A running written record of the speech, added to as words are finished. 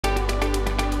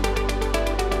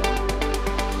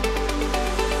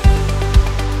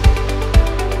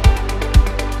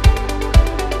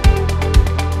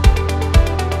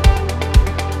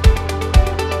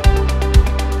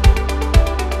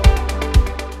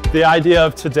The idea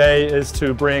of today is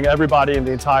to bring everybody in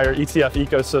the entire ETF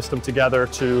ecosystem together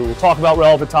to talk about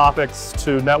relevant topics,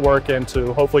 to network, and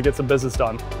to hopefully get some business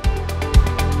done.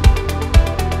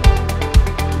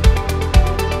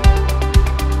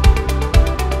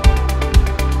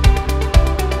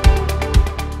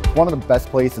 One of the best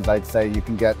places I'd say you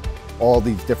can get all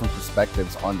these different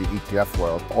perspectives on the ETF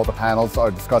world. All the panels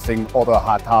are discussing all the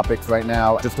hot topics right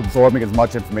now, just absorbing as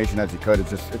much information as you could.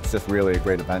 It's just really a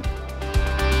great event.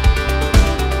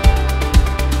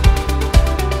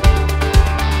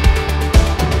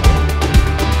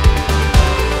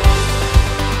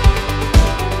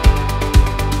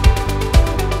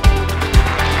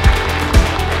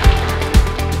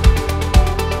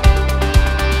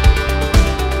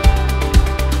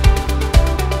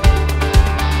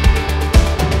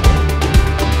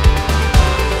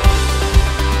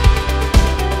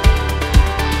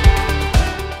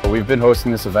 We've been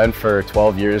hosting this event for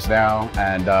 12 years now,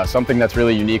 and something that's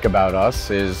really unique about us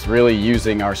is really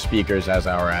using our speakers as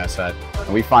our asset.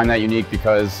 And we find that unique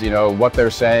because, what they're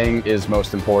saying is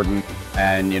most important,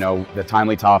 and, the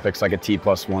timely topics like a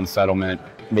T+1 settlement,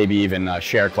 maybe even a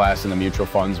share class in the mutual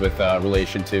funds with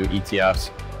relation to ETFs.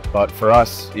 But for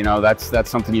us, that's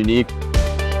something unique.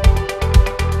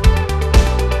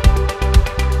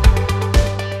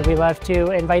 We love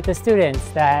to invite the students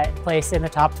that place in the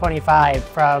top 25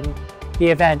 from the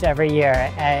event every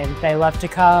year, and they love to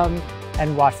come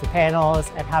and watch the panels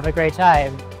and have a great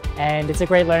time. And it's a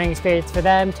great learning experience for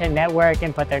them to network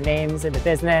and put their names in the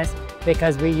business,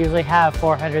 because we usually have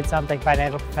 400-something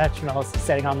financial professionals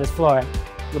sitting on this floor.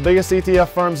 The biggest ETF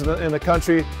firms in the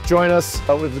country join us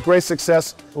with great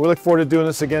success. We look forward to doing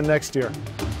this again next year.